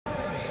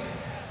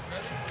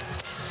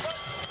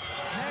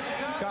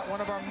one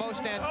of our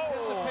most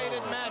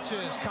anticipated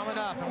matches coming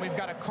up, and we've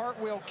got a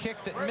cartwheel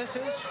kick that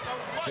misses.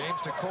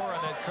 James Decore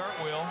on that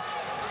cartwheel,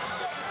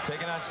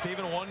 taking on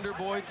Stephen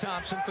Wonderboy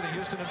Thompson for the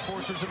Houston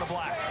Enforcers in the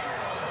black.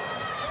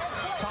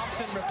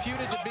 Thompson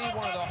reputed to be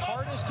one of the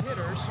hardest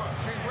hitters.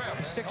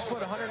 He's 6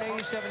 foot,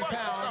 187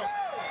 pounds,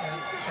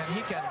 and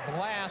he can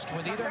blast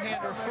with either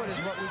hand or foot, is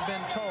what we've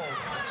been told.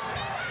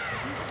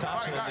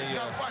 Thompson in the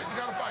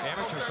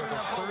amateur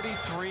circles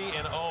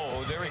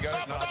 33-0. There he goes.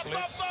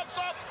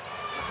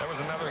 That was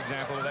another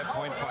example of that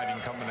point fighting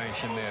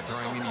combination there.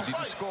 Throwing in, he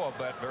didn't score,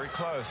 but very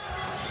close.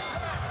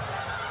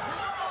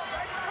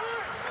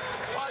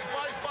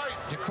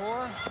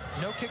 Decore,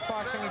 no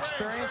kickboxing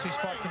experience. He's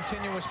fought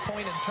continuous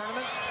point in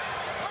tournaments.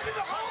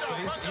 But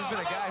he's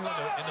been a guy who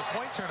in the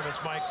point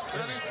tournaments, Mike,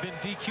 has been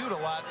DQ'd a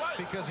lot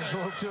because he's a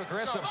little too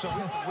aggressive. So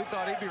we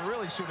thought he'd be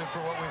really suited for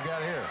what we've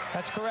got here.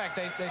 That's correct.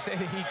 They say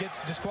that he gets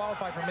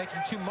disqualified for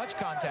making too much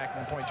contact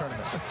in point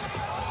tournaments. Oh,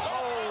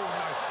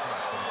 nice shot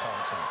from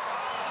Thompson.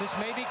 This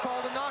may be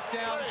called a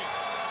knockdown.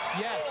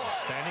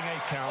 Yes. Standing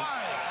 8 count.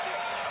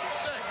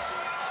 6,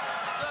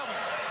 7.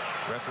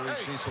 Referee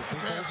Cecil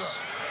Peoples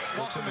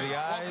looks into the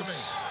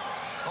eyes.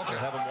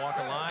 They'll have him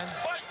walk a line.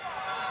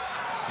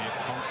 See if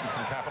Thompson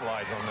can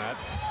capitalize on that.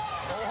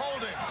 No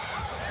holding.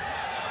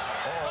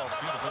 Oh,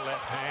 beautiful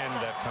left hand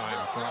that time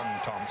from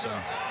Thompson.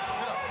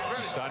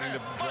 He's starting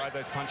to drive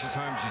those punches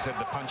home. She said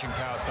the punching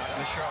power starting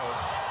to show.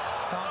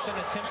 Thompson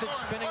attempted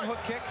spinning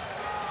hook kick.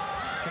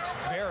 Kicks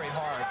very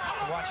hard.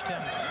 Watched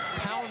him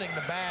pounding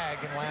the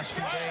bag in the last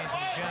few days in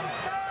the gym.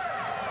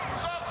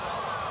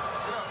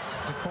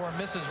 Decore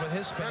misses with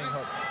his spinning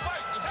hook.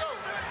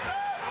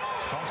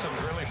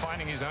 Thompson's really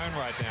finding his own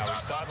right now.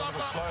 He started a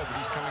little slow, but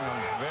he's coming on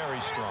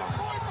very strong.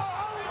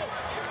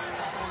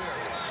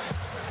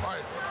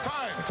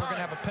 I think we're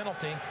going to have a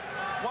penalty.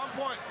 1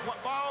 point.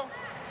 Foul.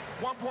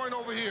 1 point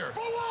over here.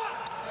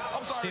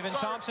 I'm sorry. Stephen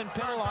Thompson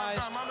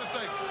penalized. My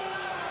mistake.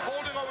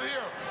 Holding over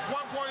here.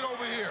 1 point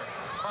over here.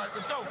 All right,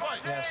 let's go.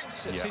 Fight. Yes,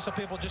 Cecil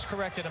People just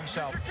corrected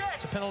himself.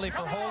 It's a penalty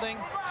for holding.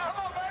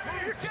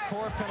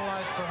 Decore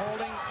penalized for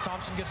holding.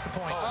 Thompson gets the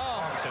point.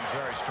 Oh, Thompson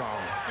very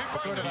strong.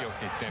 Sort of heel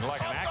kick then,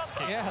 like an axe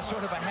kick. Yeah,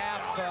 sort of a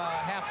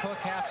half hook,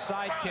 half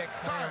side kick,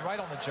 right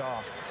on the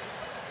jaw.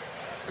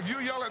 If you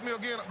yell at me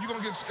again, you're going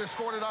to get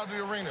escorted out of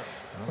the arena.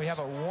 We have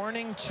a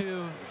warning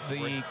to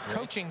the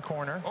coaching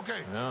corner.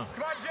 Okay. No.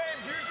 Come on,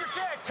 James, use your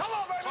kick. Come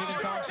on, baby. Stephen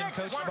Thompson,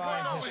 coached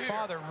by his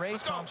father, Ray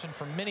Thompson,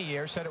 for many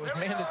years, said it was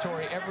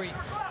mandatory. Every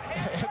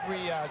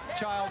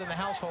child in the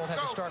household had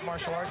to start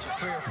martial arts at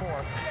 3 or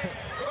 4.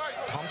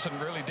 Thompson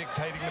really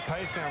dictating the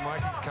pace now,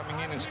 Mike. He's coming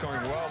in and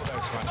scoring well with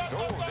those fronts.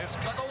 Oh, this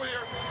back over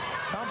here.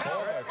 Thompson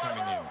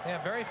coming in.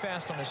 Yeah, very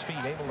fast on his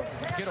feet, able to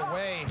get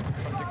away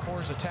from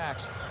Decore's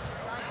attacks.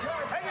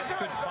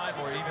 Couldn't find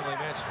more evenly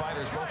matched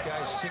fighters. Both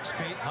guys 6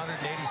 feet,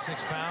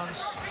 186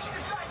 pounds.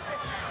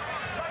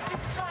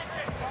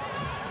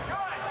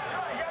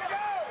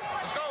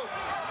 Let's go.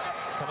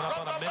 Coming up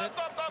on a minute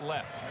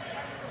left.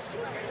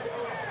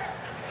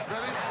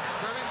 Ready?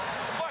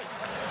 Fight.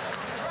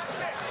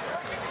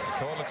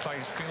 Decore looks like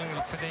he's feeling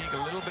the fatigue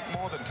a little bit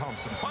more than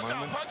Thompson at the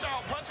moment. Punch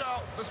out.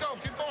 Let's go.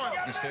 Keep going.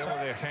 You see when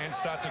their hands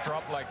start to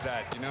drop like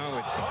that, you know,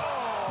 it's...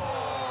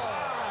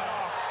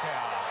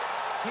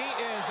 He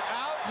is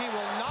out. He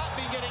will not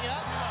be getting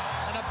up.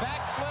 And a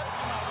backflip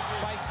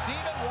by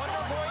Stephen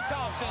Wonderboy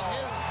Thompson.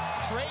 His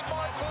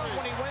trademark move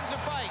when he wins a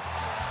fight.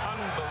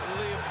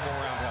 Unbelievable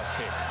roundhouse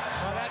kick.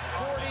 Well, that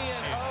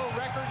 40-0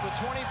 record with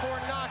 24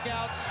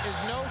 knockouts is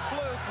no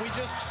fluke. We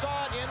just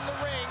saw it in the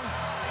ring.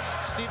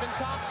 Stephen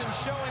Thompson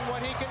showing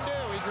what he can do.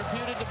 He's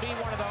reputed to be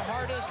one of the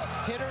hardest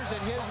hitters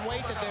at his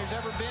weight that there's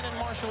ever been in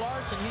martial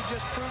arts, and he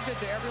just proved it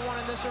to everyone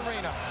in this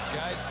arena.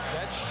 Guys,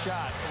 that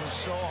shot was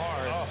so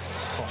hard.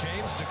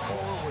 James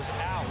Decore was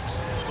out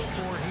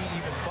before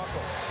he even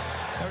buckled.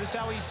 Notice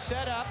how he's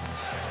set up.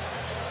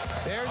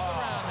 There's the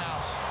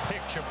roundhouse.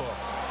 Picture book.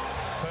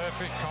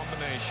 Perfect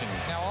combination.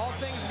 Now, all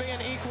things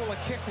being equal, a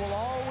kick will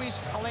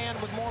always land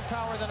with more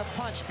power than a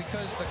punch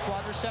because the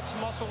quadriceps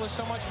muscle is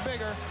so much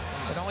bigger.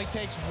 It only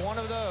takes one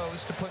of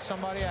those to put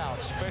somebody out.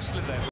 Especially that